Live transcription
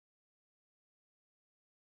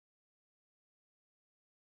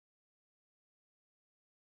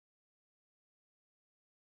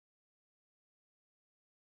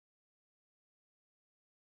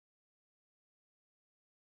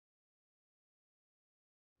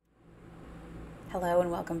Hello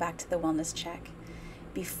and welcome back to the Wellness Check.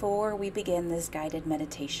 Before we begin this guided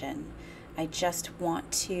meditation, I just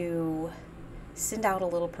want to send out a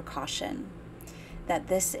little precaution that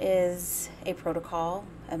this is a protocol,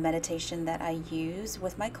 a meditation that I use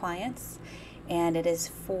with my clients, and it is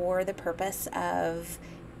for the purpose of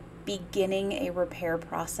beginning a repair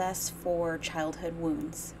process for childhood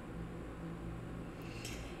wounds,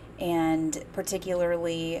 and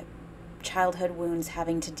particularly childhood wounds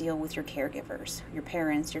having to deal with your caregivers, your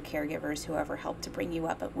parents, your caregivers, whoever helped to bring you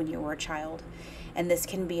up when you were a child. And this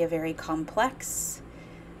can be a very complex,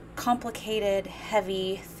 complicated,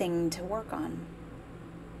 heavy thing to work on.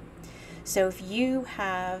 So if you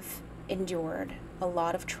have endured a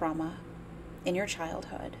lot of trauma in your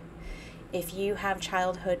childhood, if you have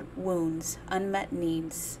childhood wounds, unmet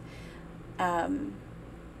needs,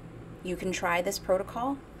 you can try this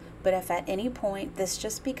protocol. But if at any point this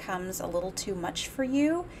just becomes a little too much for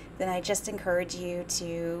you, then I just encourage you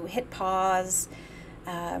to hit pause,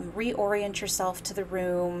 reorient yourself to the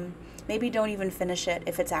room. Maybe don't even finish it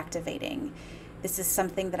if it's activating. This is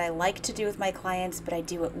something that I like to do with my clients, but I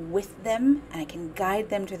do it with them, and I can guide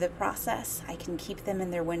them through the process. I can keep them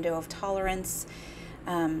in their window of tolerance,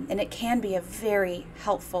 and it can be a very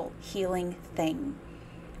helpful, healing thing.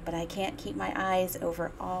 But I can't keep my eyes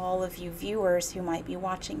over all of you viewers who might be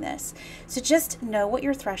watching this. So just know what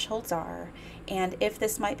your thresholds are, and if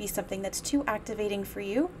this might be something that's too activating for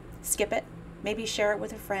you, skip it. Maybe share it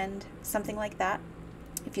with a friend, something like that.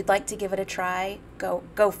 If you'd like to give it a try,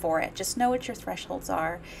 go for it. Just know what your thresholds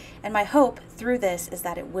are. And my hope through this is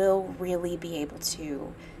that it will really be able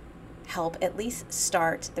to help at least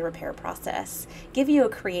start the repair process, give you a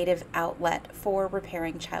creative outlet for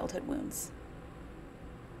repairing childhood wounds.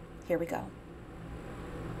 Here we go.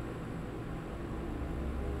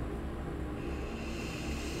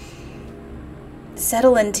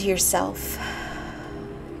 Settle into yourself.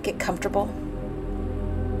 Get comfortable.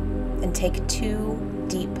 And take 2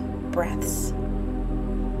 deep breaths.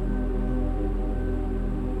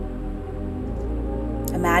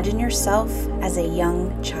 Imagine yourself as a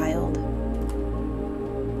young child.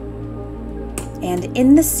 And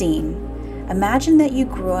in the scene, imagine that you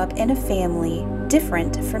grew up in a family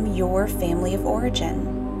different from your family of origin.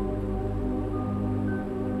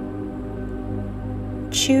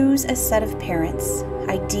 Choose a set of parents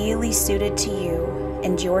ideally suited to you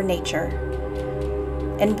and your nature,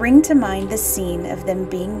 and bring to mind the scene of them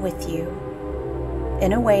being with you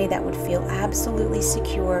in a way that would feel absolutely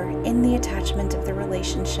secure in the attachment of the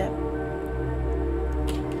relationship.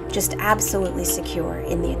 Just absolutely secure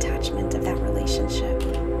in the attachment of that relationship.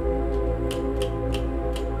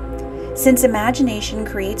 Since imagination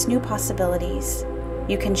creates new possibilities,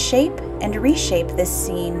 you can shape and reshape this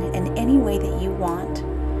scene in any way that you want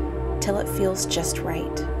till it feels just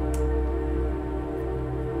right.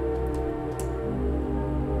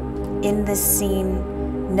 In this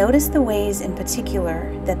scene, notice the ways in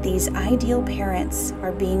particular that these ideal parents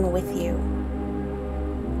are being with you,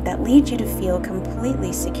 that lead you to feel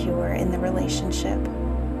completely secure in the relationship.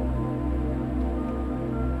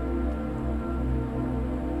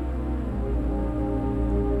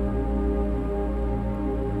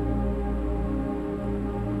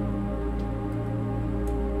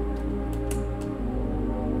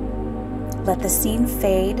 Let the scene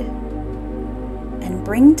fade and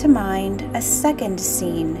bring to mind a second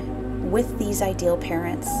scene with these ideal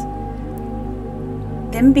parents.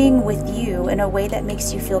 Them being with you in a way that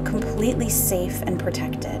makes you feel completely safe and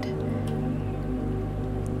protected.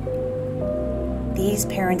 These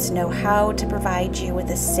parents know how to provide you with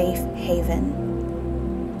a safe haven.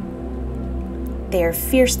 They are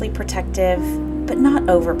fiercely protective, but not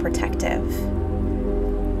overprotective.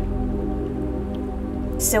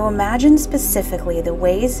 So imagine specifically the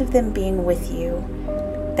ways of them being with you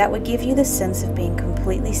that would give you the sense of being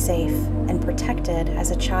completely safe and protected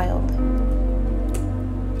as a child.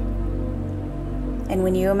 And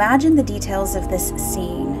when you imagine the details of this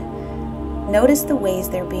scene, notice the ways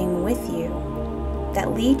they're being with you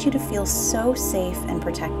that lead you to feel so safe and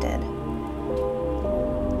protected.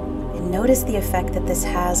 And notice the effect that this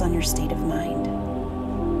has on your state of mind.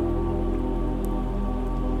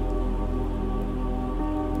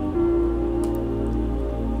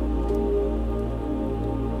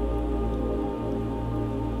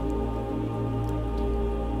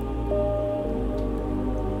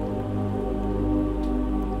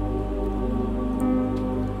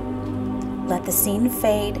 Let the scene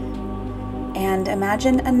fade and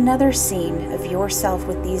imagine another scene of yourself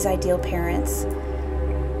with these ideal parents.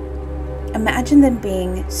 Imagine them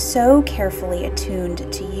being so carefully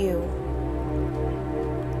attuned to you.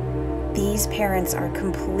 These parents are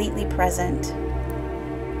completely present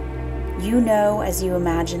You know as you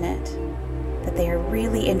imagine it that they are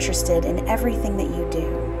really interested in everything that you do.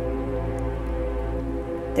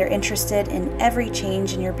 They're interested in every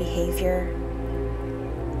change in your behavior.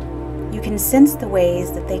 You can sense the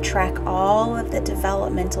ways that they track all of the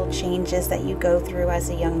developmental changes that you go through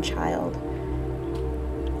as a young child.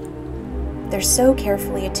 They're so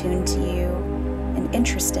carefully attuned to you and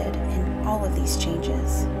interested in all of these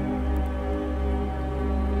changes.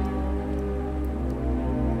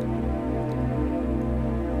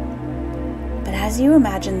 But as you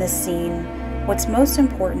imagine this scene, what's most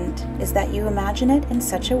important is that you imagine it in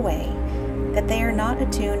such a way that they are not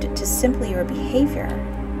attuned to simply your behavior,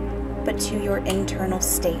 but to your internal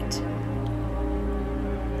state.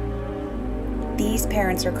 These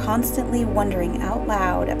parents are constantly wondering out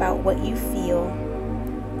loud about what you feel,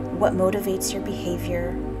 what motivates your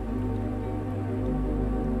behavior.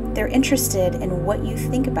 They're interested in what you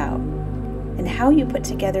think about and how you put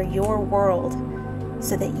together your world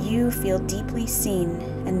so that you feel deeply seen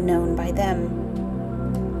and known by them.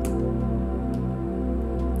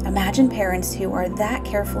 Imagine parents who are that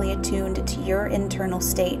carefully attuned to your internal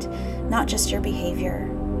state, not just your behavior.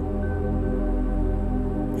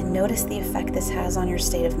 And notice the effect this has on your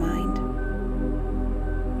state of mind.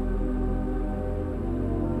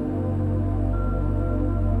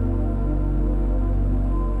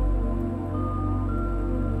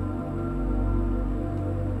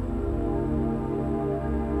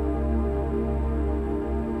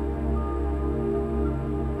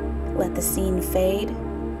 Let the scene fade,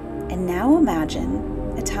 and now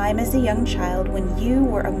imagine a time as a young child when you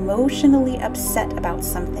were emotionally upset about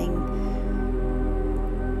something.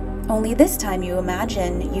 Only this time you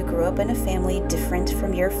imagine you grew up in a family different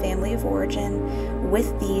from your family of origin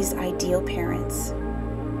with these ideal parents.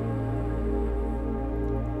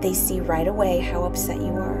 They see right away how upset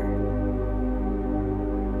you are.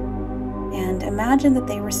 And imagine that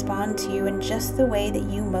they respond to you in just the way that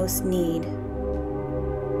you most need.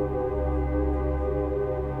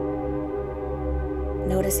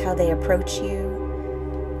 Notice how they approach you,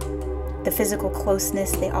 the physical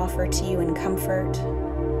closeness they offer to you in comfort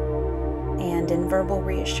and in verbal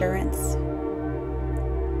reassurance.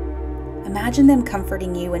 Imagine them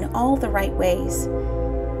comforting you in all the right ways,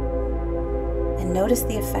 and notice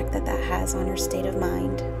the effect that that has on your state of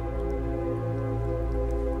mind.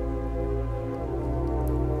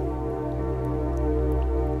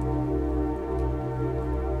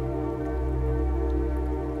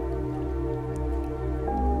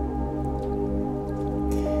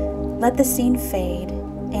 Let the scene fade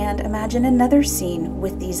and imagine another scene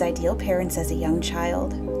with these ideal parents as a young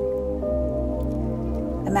child.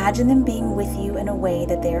 Imagine them being with you in a way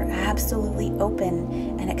that they are absolutely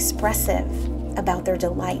open and expressive about their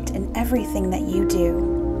delight in everything that you do.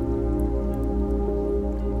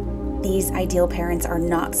 These ideal parents are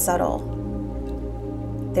not subtle.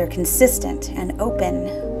 They're consistent and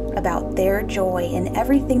open about their joy in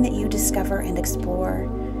everything that you discover and explore.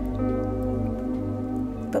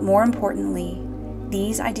 But more importantly,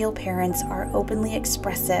 these ideal parents are openly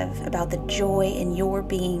expressive about the joy in your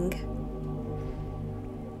being.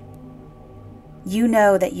 You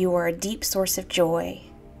know that you are a deep source of joy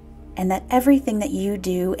and that everything that you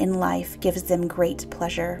do in life gives them great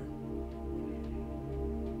pleasure.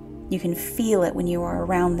 You can feel it when you are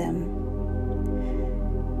around them.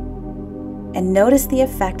 And notice the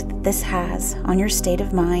effect that this has on your state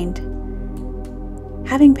of mind.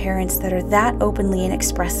 Having parents that are that openly and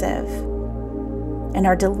expressive and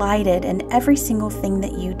are delighted in every single thing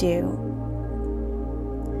that you do.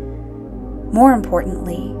 More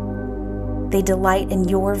importantly, they delight in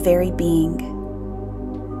your very being.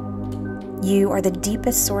 You are the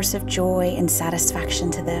deepest source of joy and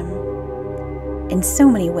satisfaction to them. In so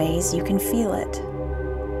many ways, you can feel it.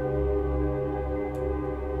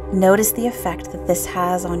 Notice the effect that this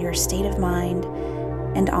has on your state of mind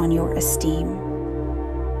and on your esteem.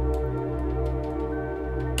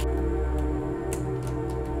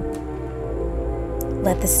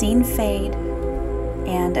 Let the scene fade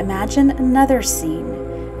and imagine another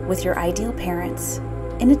scene with your ideal parents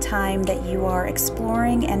in a time that you are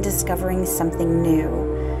exploring and discovering something new,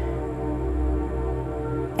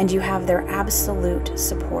 and you have their absolute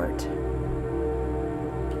support.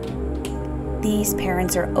 These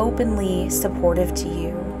parents are openly supportive to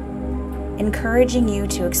you, encouraging you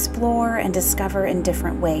to explore and discover in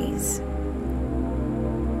different ways.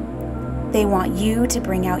 They want you to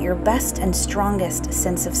bring out your best and strongest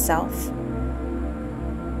sense of self.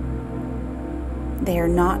 They are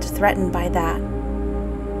not threatened by that.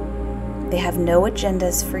 They have no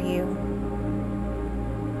agendas for you.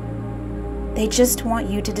 They just want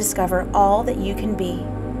you to discover all that you can be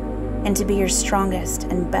and to be your strongest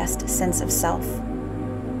and best sense of self.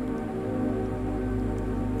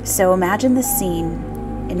 So imagine the scene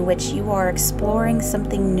in which you are exploring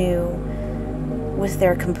something new with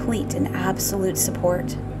their complete and absolute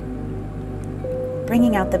support,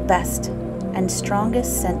 bringing out the best and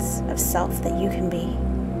strongest sense of self that you can be.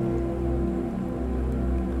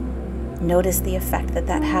 Notice the effect that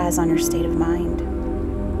that has on your state of mind.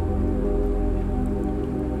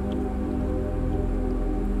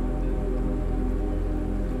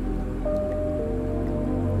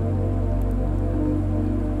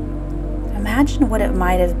 Imagine what it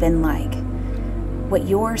might have been like, what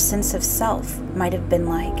your sense of self might have been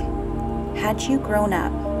like, had you grown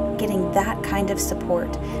up getting that kind of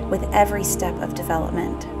support with every step of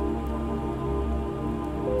development.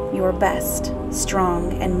 Your best,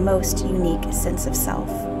 strong, and most unique sense of self.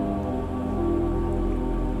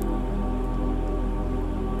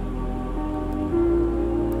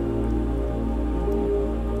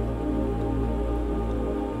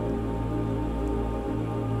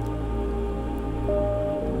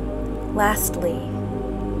 Lastly,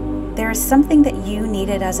 there is something that you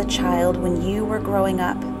needed as a child when you were growing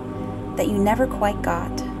up that you never quite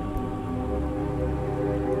got.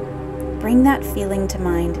 Bring that feeling to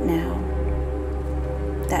mind now,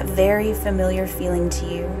 that very familiar feeling to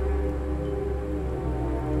you.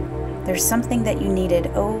 There's something that you needed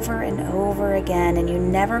over and over again and you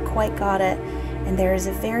never quite got it, and there is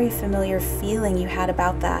a very familiar feeling you had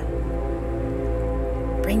about that.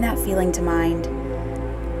 Bring that feeling to mind.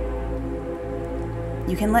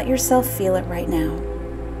 You can let yourself feel it right now.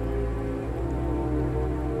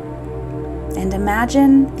 And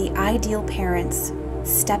imagine the ideal parents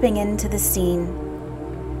stepping into the scene,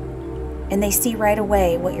 and they see right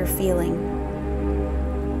away what you're feeling.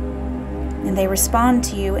 And they respond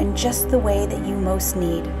to you in just the way that you most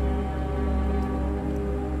need.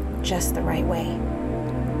 Just the right way.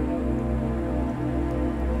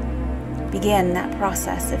 Begin that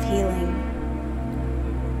process of healing.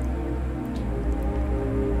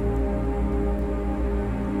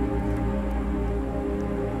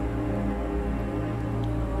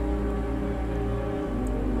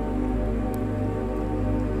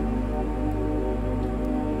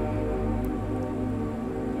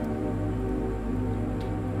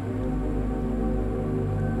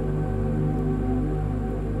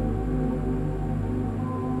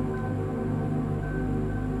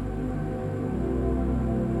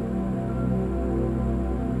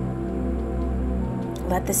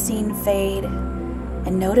 Let the scene fade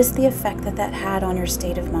and notice the effect that that had on your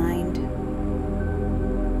state of mind.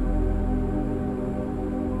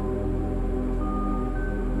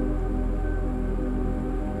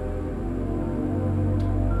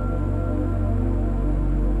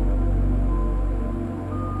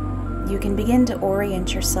 You can begin to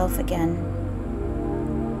orient yourself again.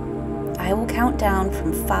 I will count down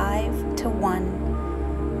from 5 to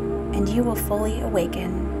 1, and you will fully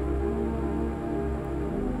awaken.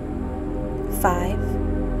 5,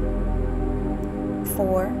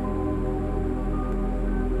 4,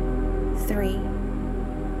 3,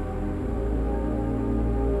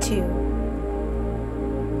 2,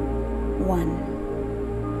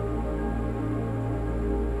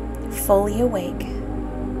 1. Fully awake.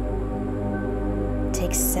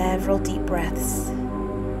 Take several deep breaths.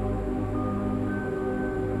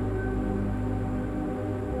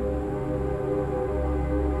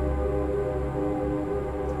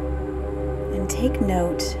 Take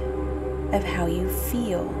note of how you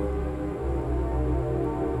feel.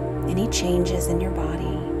 Any changes in your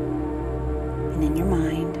body and in your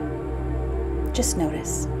mind. Just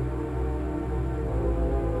notice.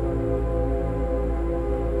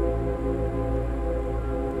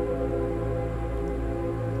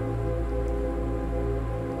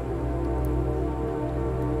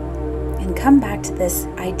 And come back to this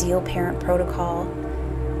ideal parent protocol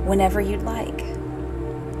whenever you'd like.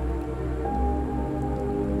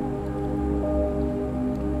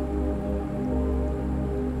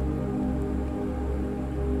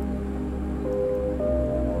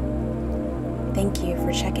 Thank you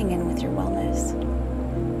for checking in with your wellness.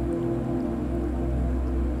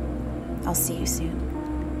 I'll see you soon.